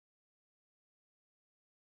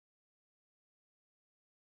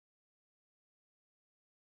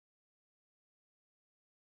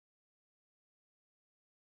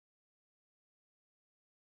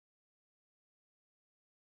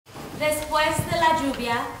Después de la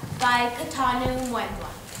Lluvia by Katanu Mwendwa.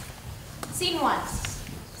 Scene 1.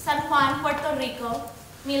 San Juan, Puerto Rico,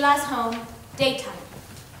 Mila's home, daytime.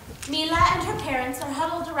 Mila and her parents are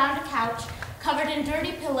huddled around a couch covered in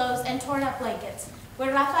dirty pillows and torn up blankets,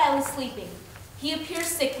 where Rafael is sleeping. He appears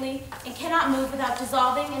sickly and cannot move without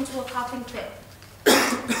dissolving into a coughing fit.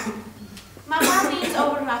 Mama leans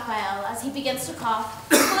over Rafael as he begins to cough,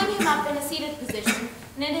 pulling him up in a seated position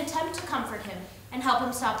in an attempt to comfort him and help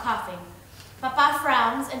him stop coughing. Papa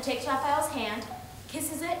frowns and takes Rafael's hand,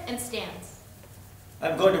 kisses it, and stands.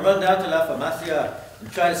 I'm going to run down to La Farmacia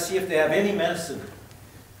and try to see if they have any medicine.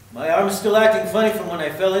 My arm is still acting funny from when I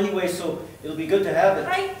fell anyway, so it'll be good to have it.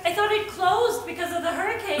 I thought it closed because of the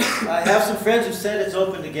hurricane. I have some friends who said it's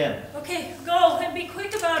opened again. Okay, go and be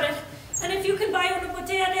quick about it. And if you can buy una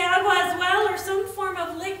botella de agua as well, or some form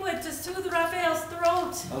of liquid to soothe Rafael's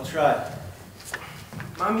throat. I'll try.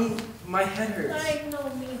 Mommy, my head hurts. I know,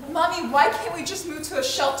 mijo. Mommy, why can't we just move to a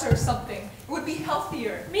shelter or something? It would be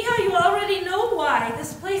healthier. Mija, you already know why.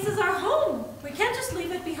 This place is our home. We can't just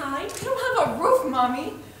leave it behind. We don't have a roof,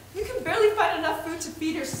 Mommy. You can barely find enough food to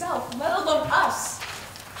feed yourself, let alone us.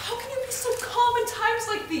 How can you be so calm in times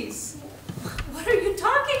like these? What are you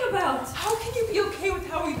talking about? How can you be okay with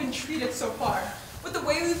how we've been treated so far? With the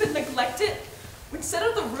way we've been neglected? Instead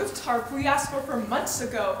of the roof tarp we asked for months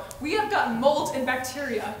ago, we have gotten mold and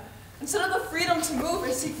bacteria. Instead of the freedom to move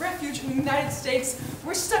and seek refuge in the United States,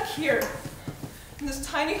 we're stuck here. In this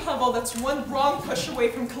tiny hovel that's one wrong push away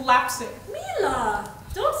from collapsing. Mila,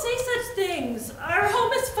 don't say such things. Our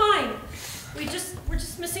home is fine. We're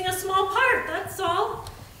just missing a small part, that's all.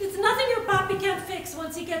 It's nothing your papi can't fix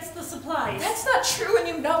once he gets the supplies. That's not true and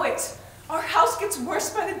you know it. Our house gets worse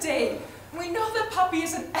by the day. We know that Papi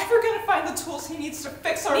isn't ever going to find the tools he needs to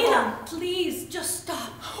fix our home. Please, just stop.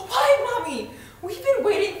 Why, Mommy? We've been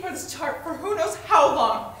waiting for this tarp for who knows how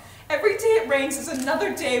long. Every day it rains is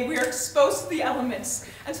another day we are exposed to the elements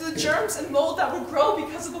and to the germs and mold that will grow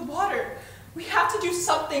because of the water. We have to do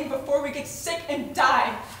something before we get sick and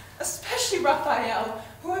die. Especially Rafael,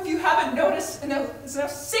 who, if you haven't noticed, is now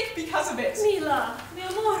sick because of it. Mila, mi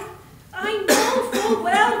amor, I know full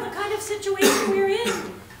well the kind of situation we're in.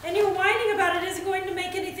 And your whining about it isn't going to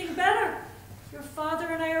make anything better. Your father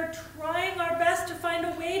and I are trying our best to find a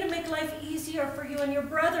way to make life easier for you and your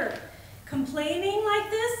brother. Complaining like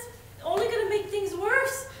this, only going to make things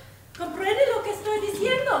worse. ¿Comprende lo que estoy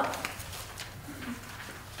diciendo?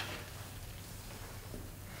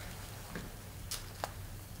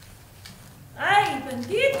 Ay,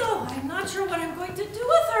 bendito. I'm not sure what I'm going to do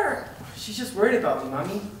with her. She's just worried about me,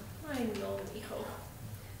 Mommy. I know, mijo.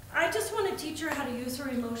 I just want to teach her how to use her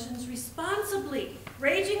emotions responsibly.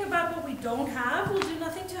 Raging about what we don't have will do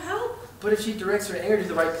nothing to help. But if she directs her anger to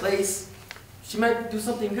the right place, she might do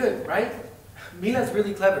something good, right? Mila's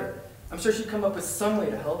really clever. I'm sure she'd come up with some way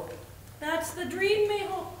to help. That's the dream,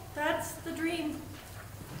 mijo. That's the dream.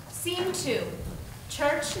 Scene 2.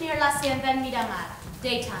 Church near La Hacienda en Miramar,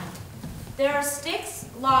 daytime. There are sticks,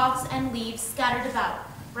 logs, and leaves scattered about,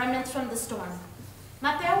 remnants from the storm.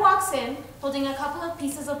 Mateo walks in, holding a couple of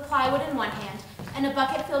pieces of plywood in one hand and a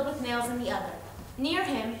bucket filled with nails in the other. Near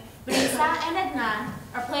him, Brisa and Ednan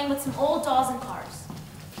are playing with some old dolls and cars.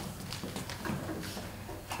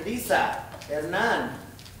 Brisa, Hernan,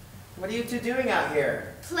 what are you two doing out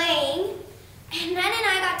here? Playing. And Nen and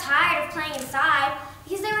I got tired of playing inside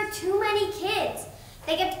because there were too many kids.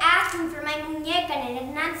 They kept asking for my muñeca and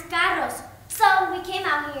Hernan's carros, so we came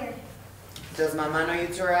out here. Does Mama know you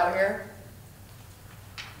two are out here?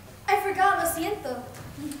 I forgot, lo siento.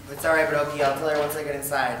 It's alright, Broki. I'll tell her once I get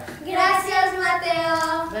inside. Gracias,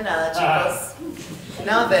 Mateo. De nada, chicos.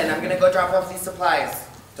 Now then, I'm gonna go drop off these supplies.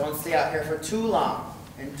 Don't stay out here for too long.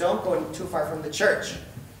 And don't go too far from the church.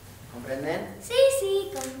 Comprenden?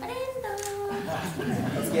 Sí, comprendo.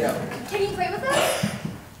 Let's get out. Can you play with us?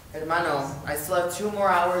 Hermano, I still have 2 more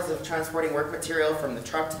hours of transporting work material from the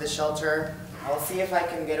truck to the shelter. I'll see if I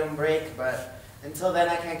can get a break, but until then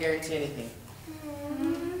I can't guarantee anything.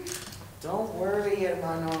 Don't worry,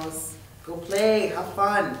 hermanos. Go play, have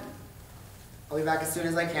fun. I'll be back as soon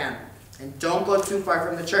as I can. And don't go too far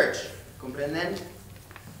from the church. Comprenden?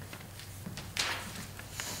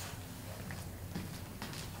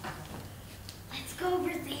 Let's go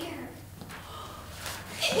over there.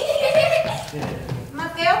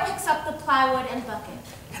 Mateo picks up the plywood and bucket.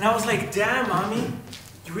 And I was like, damn, Mommy,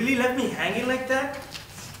 you really left me hanging like that?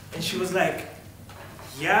 And she was like,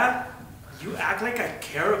 yeah, you act like I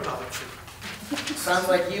care about you. Sounds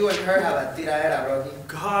like you and her have a tiraera, Brody.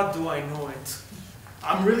 God, do I know it.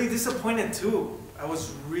 I'm really disappointed too. I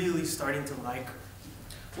was really starting to like her.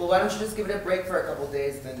 Well, why don't you just give it a break for a couple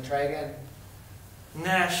days, then try again?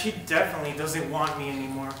 Nah, she definitely doesn't want me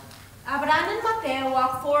anymore. Abraham and Mateo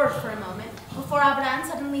walk forward for a moment before Abraham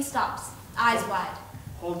suddenly stops, eyes wide.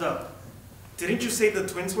 Hold up. Didn't you say the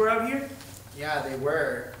twins were out here? Yeah, they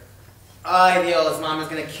were. Ay Dios, Mama's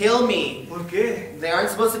gonna kill me. ¿Por qué? They aren't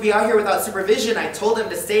supposed to be out here without supervision. I told them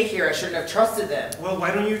to stay here. I shouldn't have trusted them. Well,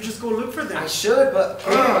 why don't you just go look for them? I should, but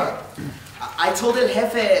I told El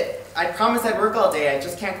Jefe I promised I'd work all day. I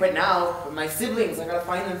just can't quit now. But my siblings, I gotta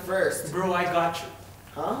find them first. Bro, I got you.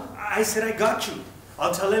 Huh? I said I got you.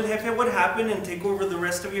 I'll tell El Jefe what happened and take over the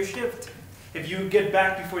rest of your shift. If you get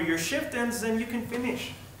back before your shift ends, then you can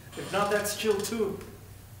finish. If not, that's chill too.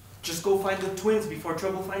 Just go find the twins before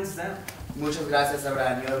trouble finds them. Muchas gracias,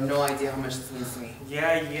 Abraham. You have no idea how much this means to me.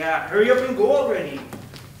 Yeah. Hurry up and go already.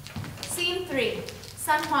 Scene 3.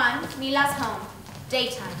 San Juan, Mila's home.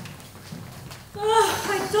 Daytime.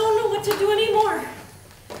 I don't know what to do anymore.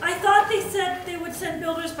 I thought they said they would send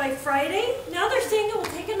builders by Friday. Now they're saying it will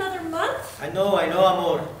take another month. I know,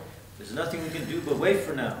 Amor. There's nothing we can do but wait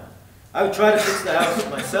for now. I would try to fix the house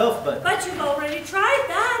myself, but... But you've already tried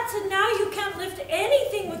that, and now you can't lift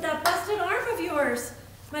anything with that busted arm of yours.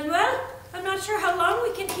 Manuel, I'm not sure how long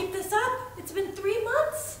we can keep this up. It's been 3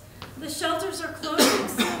 months. The shelters are closing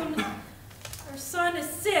soon. Our son is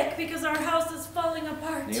sick because our house is falling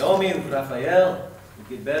apart. Naomi, Rafael, you'll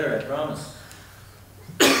get better, I promise.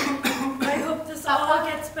 I hope this all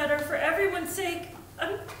gets better for everyone's sake.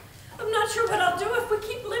 I'm not sure what I'll do if we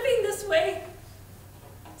keep living this way.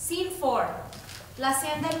 Scene 4. La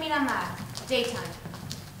Hacienda en Miramar. Daytime.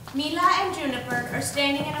 Mila and Juniper are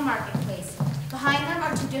standing in a marketplace. Behind them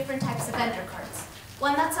are 2 different types of vendor carts.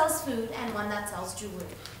 One that sells food and one that sells jewelry.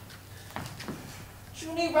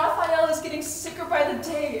 Junie, Raphael is getting sicker by the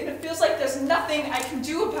day, and it feels like there's nothing I can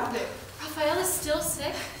do about it. Raphael is still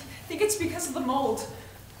sick? I think it's because of the mold.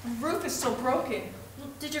 The roof is still broken. Well,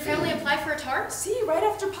 did your family apply for a tarp? See, right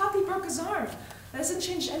after Poppy broke his arm. That doesn't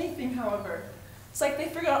change anything, however. It's like they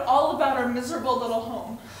figured out all about our miserable little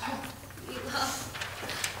home. Mila,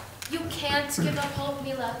 you can't give up hope,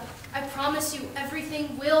 Mila. I promise you,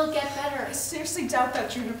 everything will get better. I seriously doubt that,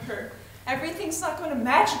 Juniper. Everything's not going to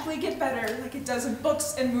magically get better like it does in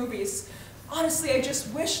books and movies. Honestly, I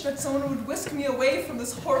just wish that someone would whisk me away from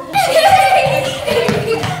this horrible place. Hey,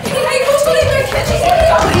 who's leaving their kitchen?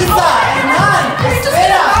 Lisa, Hernan, Just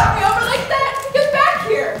knock me over like that? Get back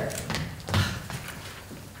here!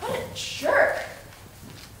 What a jerk.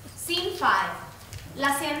 Scene 5. La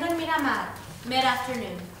Hacienda en Miramar.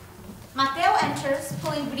 Mid-afternoon. Mateo enters,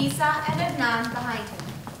 pulling Brisa and Hernan behind him.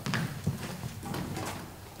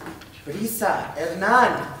 Brisa,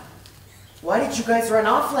 Hernan, why did you guys run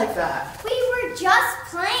off like that? We were just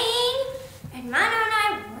playing, and Mano and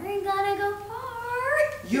I weren't gonna go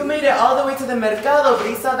far. You made it all the way to the mercado,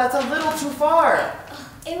 Brisa. That's a little too far.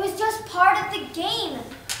 It was just part of the game.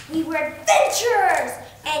 We were adventurers,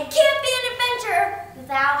 and can't be an adventure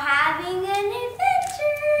without having an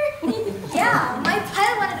adventure. Yeah, my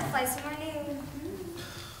pilot wanted to fly somewhere new.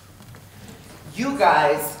 You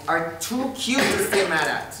guys are too cute to stay mad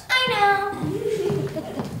at. I know.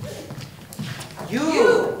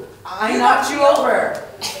 You! I knocked you over.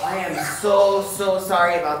 I am so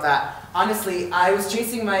sorry about that. Honestly, I was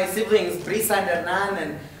chasing my siblings, Brisa and Hernan,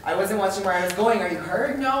 and I wasn't watching where I was going. Are you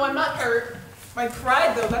hurt? No, I'm not hurt. My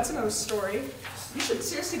pride, though, that's another story. You should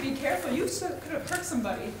seriously be careful. You could have hurt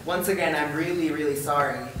somebody. Once again, I'm really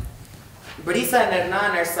sorry. Brisa and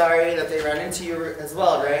Hernan are sorry that they ran into you as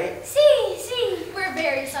well, right? See. We're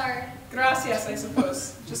very sorry. Gracias, I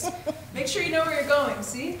suppose. Just make sure you know where you're going,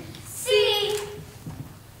 see? See.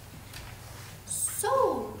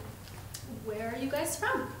 So, where are you guys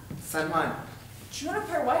from? San Juan.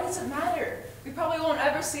 Juniper, why does it matter? We probably won't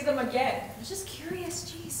ever see them again. I was just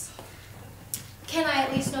curious, jeez. Can I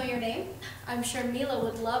at least know your name? I'm sure Mila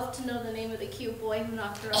would love to know the name of the cute boy who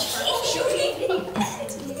knocked her off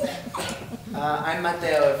I'm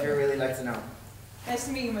Mateo, if you really like to know. Nice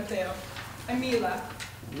to meet you, Mateo. I'm Mila.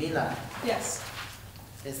 Mila. Yes.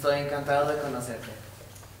 Estoy encantado de conocerte.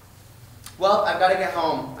 Well, I've got to get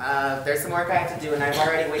home. There's some work I have to do, and I've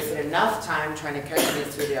already wasted enough time trying to catch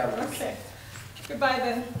these 2 diablos. Okay. Goodbye,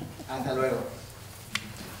 then. Hasta luego.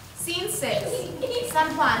 Scene 6.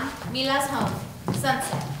 San Juan, Mila's home.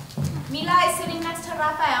 Sunset. Mila is sitting next to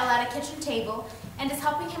Rafael at a kitchen table and is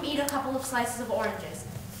helping him eat a couple of slices of oranges.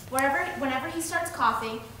 Whenever he starts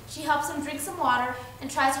coughing, she helps him drink some water and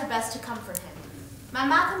tries her best to comfort him.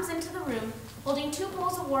 Mama comes into the room holding 2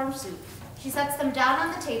 bowls of warm soup. She sets them down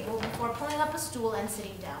on the table before pulling up a stool and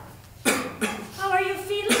sitting down. How are you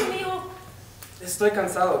feeling, Mio? Estoy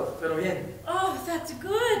cansado, pero bien. Oh, that's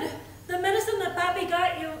good. The medicine that Papi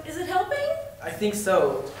got you, is it helping? I think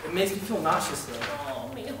so. It makes me feel nauseous though.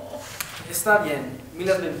 Oh, mijo. Está bien.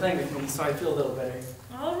 Mila's been playing with me, so I feel a little better.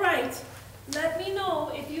 All right. Let me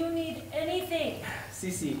know if you need anything.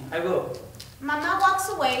 Si, I will. Mama walks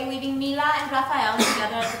away, leaving Mila and Rafael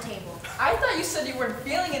together at the table. I thought you said you weren't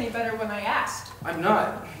feeling any better when I asked. I'm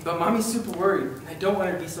not, but Mommy's super worried, and I don't want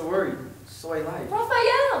her to be so worried, so I lied.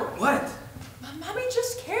 Rafael! What? Mommy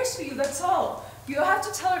just cares for you, that's all. You don't have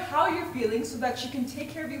to tell her how you're feeling so that she can take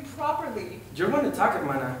care of you properly. You're one to talk,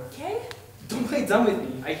 hermana. Okay? Don't play dumb with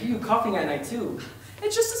me. I hear you coughing at night too.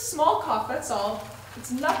 It's just a small cough, that's all.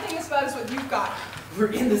 It's nothing as bad as what you've got.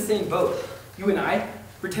 We're in the same boat. You and I,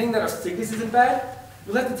 pretending that our sickness isn't bad.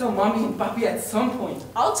 You'll have to tell Mommy and Papi at some point.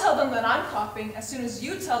 I'll tell them that I'm coughing as soon as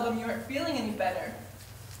you tell them you aren't feeling any better.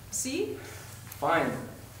 See? Fine,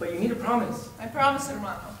 but you need a promise. I promise,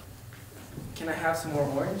 hermano. Can I have some more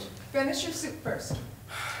orange? Finish your soup first.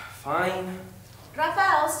 Fine.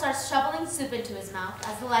 Rafael starts shoveling soup into his mouth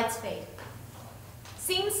as the lights fade.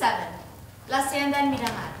 Scene 7. La Hacienda en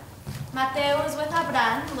Miramar. Mateo is with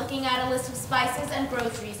Abraham, looking at a list of spices and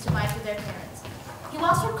groceries to buy for their parents. He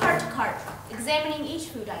walks from cart to cart, examining each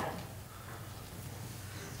food item.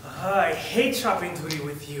 I hate shopping duty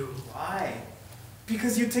with you. Why?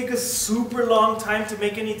 Because you take a super long time to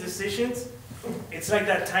make any decisions. It's like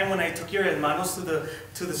that time when I took your hermanos to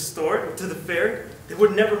the store, to the fair. They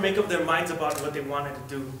would never make up their minds about what they wanted to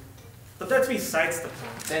do. But that's besides the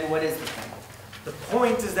point. Then what is the point? The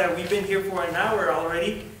point is that we've been here for an hour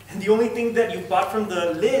already, and the only thing that you bought from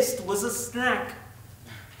the list was a snack.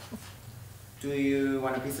 Do you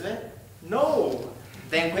want a piece of it? No.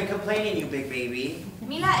 Then quit complaining, you big baby.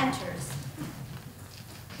 Mila enters.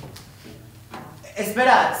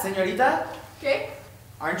 Espera, señorita? Okay?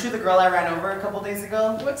 Aren't you the girl I ran over a couple days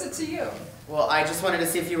ago? What's it to you? Well, I just wanted to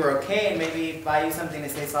see if you were okay and maybe buy you something to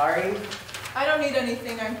say sorry. I don't need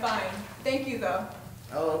anything, I'm fine. Thank you, though.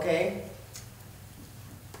 Oh, okay.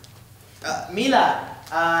 Mila,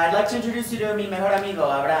 I'd like to introduce you to mi mejor amigo,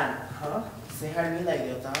 Abraham. Huh? Say hi to Mila,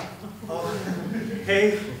 idiota. Oh,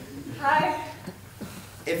 hey. Hi.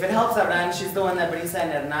 If it helps, Abraham, she's the one that Brisa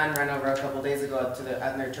and Hernan ran over a couple days ago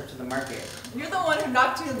on their trip to the market. You're the one who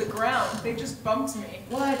knocked you to the ground. They just bumped me.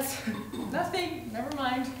 What? Nothing. Never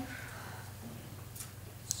mind.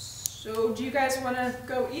 So, do you guys want to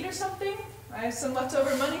go eat or something? I have some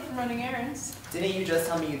leftover money from running errands. Didn't you just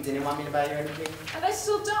tell me you didn't want me to buy you anything? And I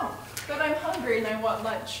still don't. But I'm hungry and I want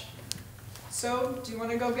lunch. So, do you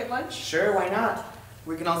want to go get lunch? Sure, why not?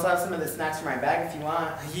 We can also have some of the snacks from my bag if you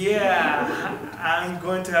want. Yeah, I'm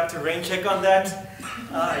going to have to rain check on that.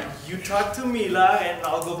 You talk to Mila and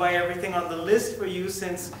I'll go buy everything on the list for you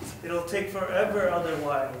since it'll take forever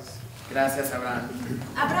otherwise. Gracias, Abraham.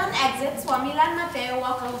 Abraham exits while Mila and Mateo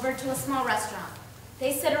walk over to a small restaurant.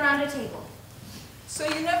 They sit around a table. So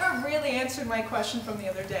you never really answered my question from the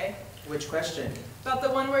other day. Which question? About the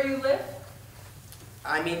one where you live?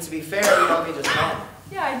 I mean, to be fair, we only just met.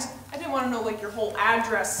 Yeah, I didn't want to know like your whole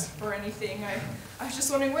address or anything. I was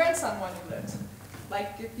just wondering where in San Juan you lived.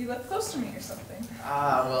 Like if you lived close to me or something.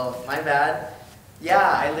 Ah, well, my bad. Yeah,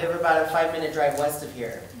 I live about a 5-minute drive west of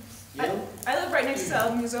here. You? I live right next to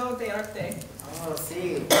El Museo de Arte. Oh,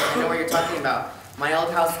 see. I know what you're talking about. My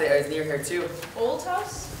old house there is near here too. Old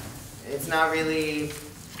house? It's not really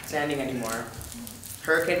standing anymore.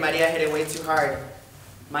 Hurricane Maria hit it way too hard.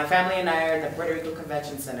 My family and I are in the Puerto Rico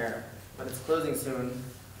Convention Center, but it's closing soon.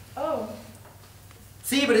 Oh.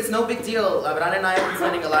 See, but it's no big deal. Abraham and I have been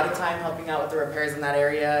spending a lot of time helping out with the repairs in that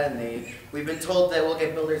area, and we've been told that we'll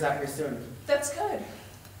get builders out here soon. That's good.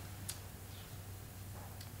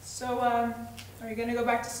 So, are you going to go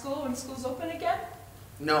back to school when school's open again?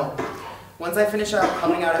 No. Once I finish up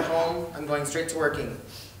helping out at home, I'm going straight to working.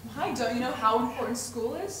 Why? Don't you know how important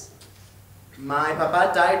school is? My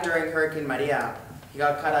papa died during Hurricane Maria. He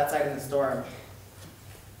got caught outside in the storm.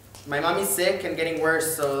 My mommy's sick and getting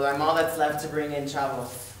worse, so I'm all that's left to bring in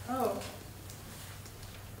chavos. Oh.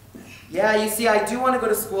 Yeah, you see, I do want to go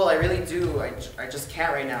to school. I really do. I just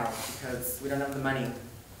can't right now because we don't have the money.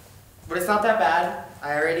 But it's not that bad.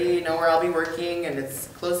 I already know where I'll be working, and it's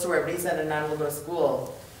close to where Brisa and Nan will go to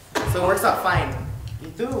school. So it works out fine.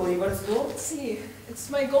 You too? Will you go to school? Let's see. It's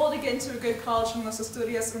my goal to get into a good college from Los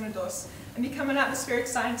Estudios Unidos and become an atmospheric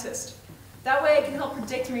scientist. That way I can help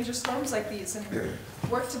predict major storms like these and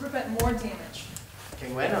work to prevent more damage. Que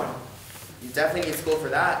bueno. You definitely need school for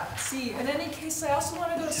that. See, in any case, I also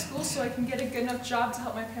want to go to school so I can get a good enough job to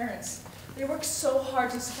help my parents. They work so hard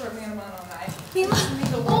to support me and Mama and I. Mila,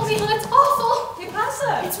 oh Mila, it's awful! ¿Qué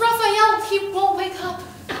pasa? It's Rafael, he won't wake up.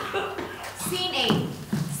 Scene 8.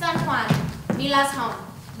 San Juan. Mila's home.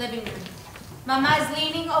 Living room. Mama is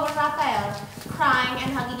leaning over Rafael, crying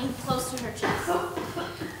and hugging him close to her chest.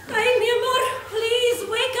 Ay, mi amor, please,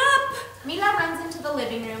 wake up! Mila runs into the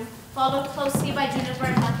living room, followed closely by Juniper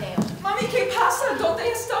and Mateo. Mami, ¿qué pasa? ¿Dónde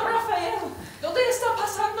está Rafael? ¿Dónde está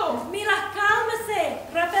pasando? Mira,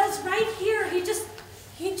 cálmese. Rafael's right here. He just...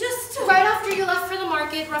 Right after you left for the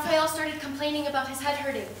market, Rafael started complaining about his head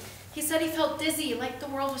hurting. He said he felt dizzy, like the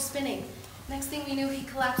world was spinning. Next thing we knew, he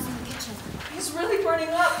collapsed in the kitchen. He's really burning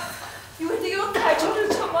up. You idiota. I told you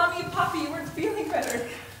to tell Mommy and Papi you weren't feeling better.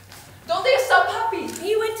 ¿Dónde está Papi?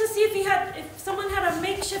 He went to see if someone had a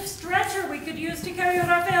makeshift stretcher we could use to carry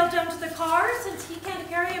Rafael down to the car, since he can't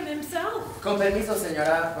carry him himself. Con permiso,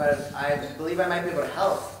 señora, but I believe I might be able to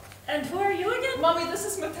help. And who are you again? Mommy, this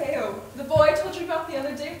is Mateo, the boy I told you about the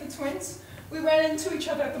other day with the twins. We ran into each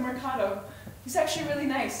other at the mercado. He's actually really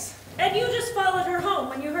nice. And you just followed her home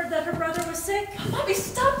when you heard that her brother was sick? Mommy,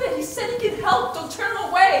 stop it! He said he could help. Don't turn him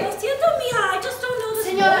away. Lo siento, mija. I just don't know this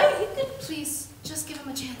Señora, boy. you could please just give him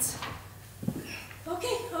a chance.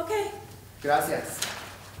 Okay. Gracias.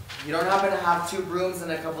 You don't happen to have 2 brooms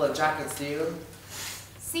and a couple of jackets, do you?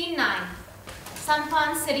 Scene 9. San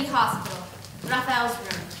Juan City Hospital. Rafael's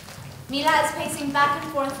room. Mila is pacing back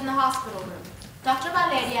and forth in the hospital room. Dr.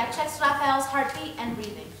 Valeria checks Rafael's heartbeat and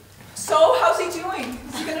breathing. So, how's he doing?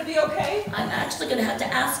 Is he gonna be okay? I'm actually gonna have to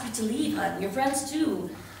ask you to leave, hon. Your friends too.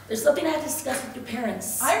 There's something I have to discuss with your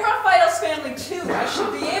parents. I'm Rafael's family too. I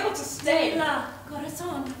should be able to stay. Mila,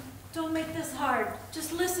 corazón, don't make this hard.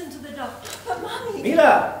 Just listen to the doctor. But Mommy...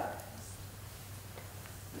 Mila!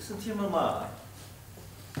 Listen to your mama.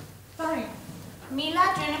 Fine.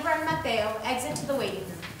 Mila, Juniper, and Mateo exit to the waiting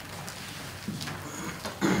room.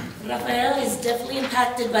 Rafael is definitely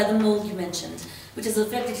impacted by the mold you mentioned, which has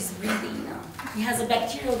affected his breathing. He has a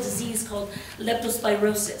bacterial disease called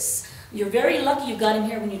leptospirosis. You're very lucky you got him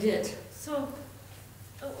here when you did. So,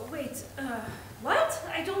 wait, what?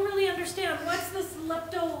 I don't really understand. What's this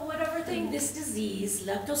lepto-whatever thing? This disease,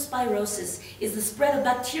 leptospirosis, is the spread of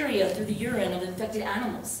bacteria through the urine of infected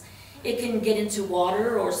animals. It can get into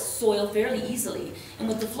water or soil fairly easily, and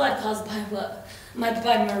with the flood caused by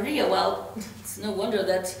Maria, well, it's no wonder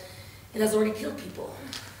that it has already killed people.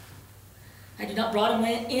 Had you not brought him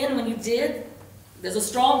in when you did, there's a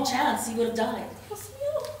strong chance he would have died.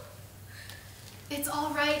 It's all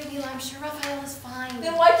right, Mila. I'm sure Rafael is fine.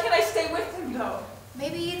 Then why can't I stay with him though?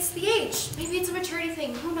 Maybe it's the age. Maybe it's a maturity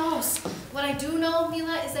thing. Who knows? What I do know,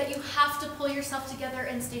 Mila, is that you have to pull yourself together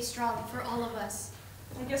and stay strong for all of us.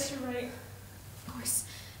 I guess you're right. Of course.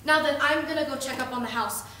 Now then, I'm gonna go check up on the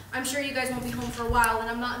house. I'm sure you guys won't be home for a while, and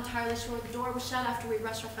I'm not entirely sure the door was shut after we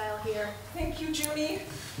rushed Rafael here. Thank you, Junie.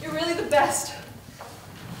 You're really the best.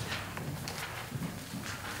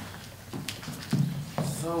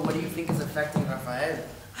 So, what do you think is affecting Rafael?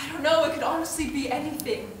 I don't know. It could honestly be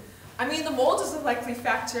anything. I mean, the mold is a likely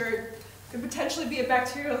factor. It could potentially be a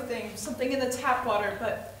bacterial thing, something in the tap water,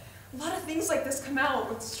 but a lot of things like this come out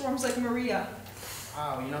with storms like Maria.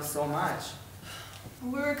 Wow, you know so much.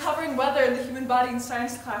 We were covering weather in the human body and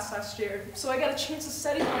science class last year, so I got a chance to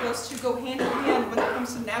study how those two go hand in hand when it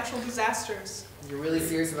comes to natural disasters. You're really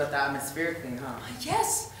serious about the atmospheric thing, huh?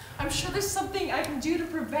 Yes, I'm sure there's something I can do to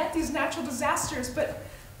prevent these natural disasters, but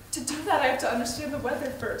to do that I have to understand the weather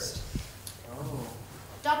first. Oh.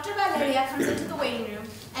 Dr. Valeria comes into the waiting room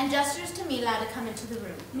and gestures to Mila to come into the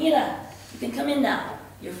room. Mila, you can come in now.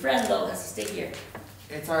 Your friend, though, has to stay here.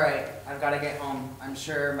 It's alright. I've got to get home. I'm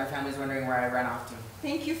sure my family's wondering where I ran off to.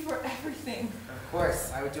 Thank you for everything. Of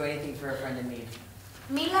course, I would do anything for a friend in need.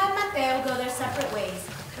 Mila and Mateo go their separate ways,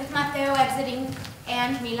 with Mateo exiting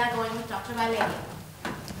and Mila going with Dr. Valeria.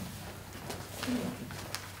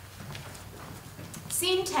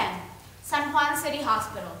 Scene 10, San Juan City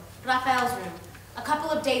Hospital, Rafael's room. A couple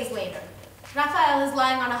of days later, Rafael is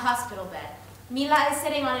lying on a hospital bed. Mila is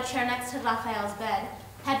sitting on a chair next to Rafael's bed,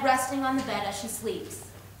 head resting on the bed as she sleeps.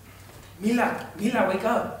 Mila, wake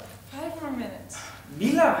up. 5 more minutes.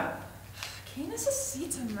 Mila! ¿Qué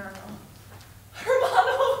necesita, hermano?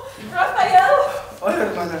 Hermano! Rafael! Hola,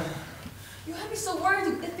 hermana. You had me so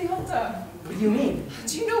worried, idiota. What do you mean?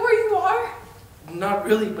 Do you know where you are? Not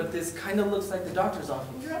really, but this kind of looks like the doctor's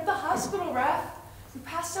office. You're at the hospital, Raph. You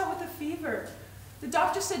passed out with a fever. The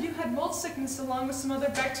doctor said you had mold sickness along with some other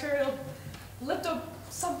bacterial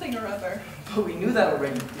something or other. But we knew that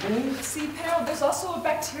already, didn't we? See, Pero, there's also a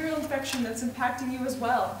bacterial infection that's impacting you as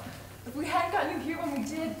well. If we hadn't gotten you here when we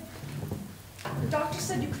did, the doctor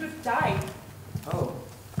said you could have died. Oh.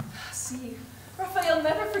 See, Rafael,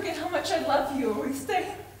 never forget how much I love you,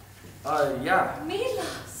 ¿oíste? Yeah. Mila,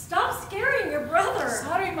 stop scaring your brother.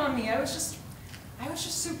 Sorry, Mommy. I was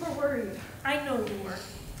just super worried. I know you were.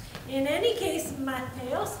 In any case,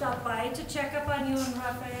 Mateo stopped by to check up on you and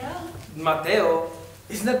Rafael. Mateo?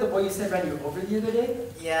 Isn't that the boy you said ran you over the other day?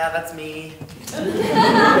 Yeah, that's me. He's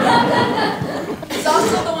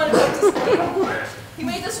also the one who built this game. He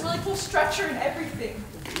made this really cool structure and everything.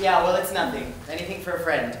 Yeah, well, it's nothing. Anything for a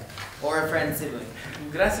friend. Or a friend's sibling.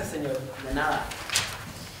 Gracias, señor. De nada.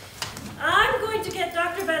 I'm going to get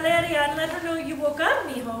Dr. Valeria and let her know you woke up,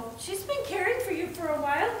 mijo. She's been caring for you for a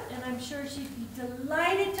while, and I'm sure she'd be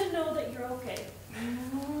delighted to know that you're okay.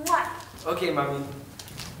 What? Okay, Mommy.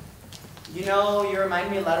 You know, you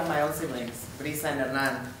remind me a lot of my own siblings, Brisa and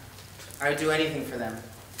Hernan. I would do anything for them.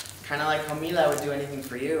 Kind of like how Mila would do anything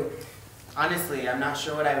for you. Honestly, I'm not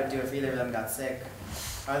sure what I would do if either of them got sick,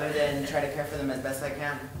 other than try to care for them as best I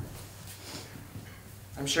can.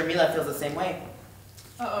 I'm sure Mila feels the same way.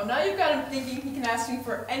 Uh-oh, now you've got him thinking he can ask me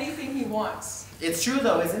for anything he wants. It's true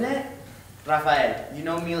though, isn't it? Rafael, you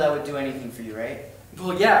know Mila would do anything for you, right?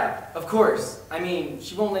 Well, yeah, of course. I mean,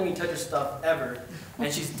 she won't let me touch her stuff ever.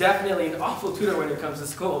 And she's definitely an awful tutor when it comes to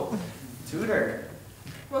school. Tutor?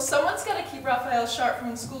 Well, someone's got to keep Rafael sharp for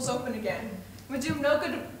when school's open again. It would do him no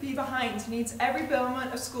good to be behind. He needs every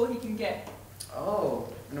moment of school he can get. Oh,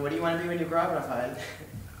 and what do you want to be when you grow up, Rafael?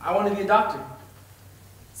 I want to be a doctor.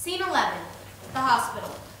 Scene 11, the hospital.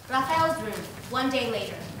 Rafael's room, one day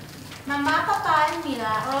later. Mama, Papa, and Mila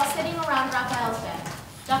are all sitting around Rafael's bed.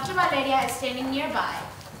 Dr. Valeria is standing nearby,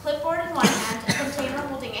 clipboard in one hand, a container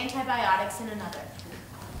holding antibiotics in another.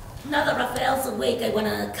 Now that Rafael's awake, I want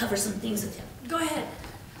to cover some things with him. Go ahead.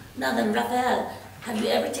 Now then, Rafael, have you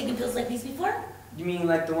ever taken pills like these before? You mean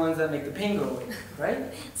like the ones that make the pain go away,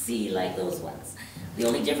 right? See, like those ones. The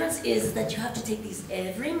only difference is that you have to take these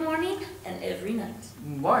every morning and every night.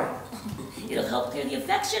 Why? It'll help clear the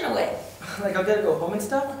infection away. Like I'll get to go home and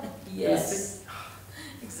stuff? Yes,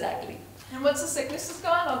 exactly. And once the sickness is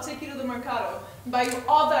gone, I'll take you to the mercado and buy you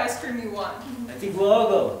all the ice cream you want. I think we'll all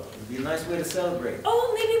go. It'll be a nice way to celebrate.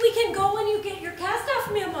 Oh, maybe we can go when you get your cast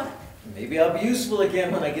off, mi amor. Maybe I'll be useful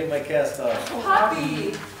again when I get my cast off.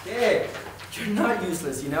 Poppy! Yeah. You're not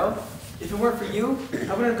useless, you know? If it weren't for you,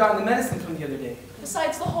 I wouldn't have gotten the medicine from the other day.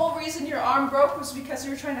 Besides, the whole reason your arm broke was because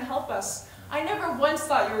you were trying to help us. I never once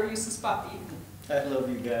thought you were useless, Papi. I love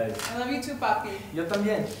you guys. I love you too, Papi. Yo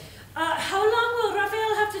también. How long will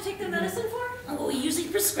Rafael have to take the medicine for? Well, we usually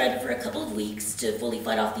prescribe it for a couple of weeks to fully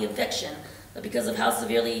fight off the infection. But because of how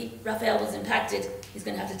severely Rafael was impacted, he's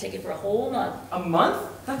going to have to take it for a whole month. A month?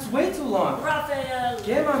 That's way too long. Rafael.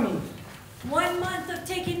 Yeah, Mommy. 1 month of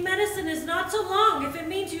taking medicine is not so long if it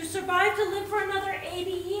means you survive to live for another 80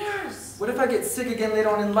 years. What if I get sick again later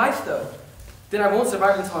on in life, though? Then I won't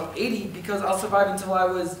survive until I'm 80 because I'll survive until I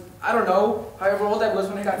was, I don't know, however old I was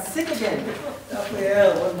when I got sick again.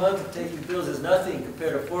 Rafael, 1 month of taking pills is nothing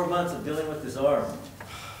compared to 4 months of dealing with his arm.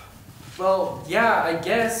 Well, yeah, I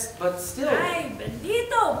guess, but still. Ay,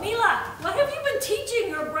 bendito, Mila, what have you been teaching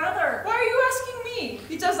your brother? Why are you asking me?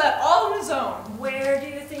 He does that all on his own. Where do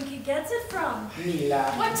you think he gets it from? Mila.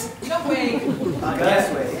 What? No way.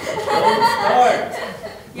 Yes, way. Don't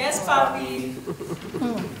start. Yes, Papi.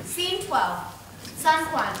 Scene 12, San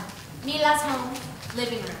Juan, Mila's home,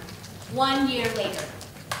 living room. 1 year later.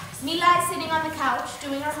 Mila is sitting on the couch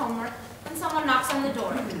doing her homework when someone knocks on the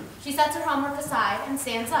door. She sets her homework aside and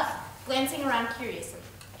stands up, glancing around curiously.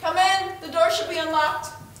 Come in. The door should be unlocked.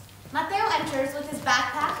 Mateo enters with his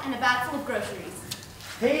backpack and a bag full of groceries.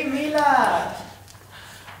 Hey, Mila!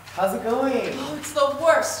 How's it going? Oh, it's the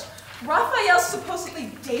worst. Rafael's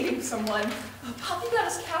supposedly dating someone. Papi got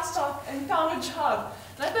his cast off and found a job.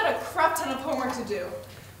 And I've got a crap ton of homework to do.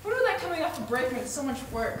 What are they coming off a break when it's so much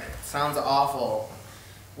work? Sounds awful.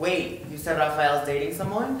 Wait, you said Rafael's dating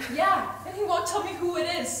someone? Yeah, and he won't tell me who it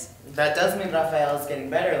is. That does mean Rafael's getting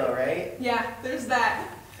better though, right? Yeah, there's that.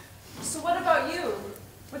 So what about you?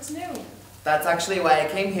 What's new? That's actually why I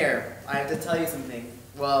came here. I have to tell you something.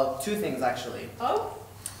 Well, 2 things actually. Oh?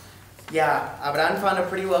 Yeah, Abraham found a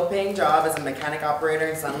pretty well-paying job as a mechanic operator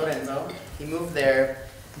in San Lorenzo. He moved there.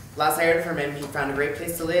 Last I heard from him, he found a great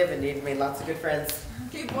place to live and he made lots of good friends.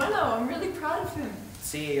 Okay, bueno, I'm really proud of him.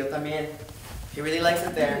 Sí, yo también. He really likes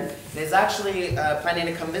it there. And he's actually planning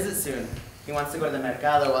to come visit soon. He wants to go to the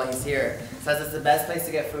mercado while he's here. Says it's the best place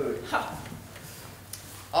to get food. Ha.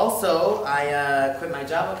 Also, I quit my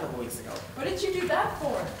job a couple weeks ago. What did you do that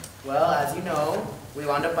for? Well, as you know, we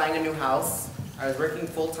wound up buying a new house. I was working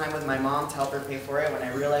full-time with my mom to help her pay for it when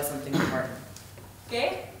I realized something important.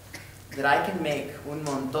 ¿Qué? That I can make un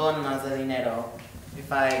montón más de dinero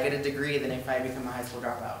if I get a degree than if I become a high school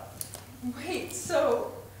dropout. Wait,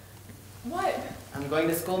 so... what? I'm going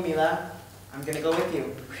to school, Mila. I'm gonna go with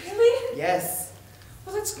you. Really? Yes.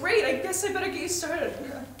 Well, that's great. I guess I better get you started.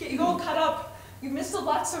 Get you all caught up. You've missed a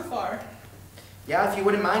lot so far. Yeah, if you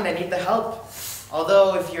wouldn't mind, I need the help.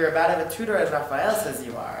 Although, if you're as bad of a tutor as Raphael says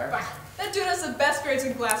you are. Bah, that dude has the best grades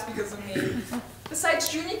in class because of me.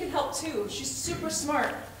 Besides, Junie can help too. She's super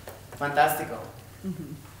smart. Fantastico.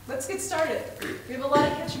 Let's get started. We have a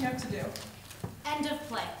lot of catching up to do. End of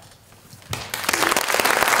play.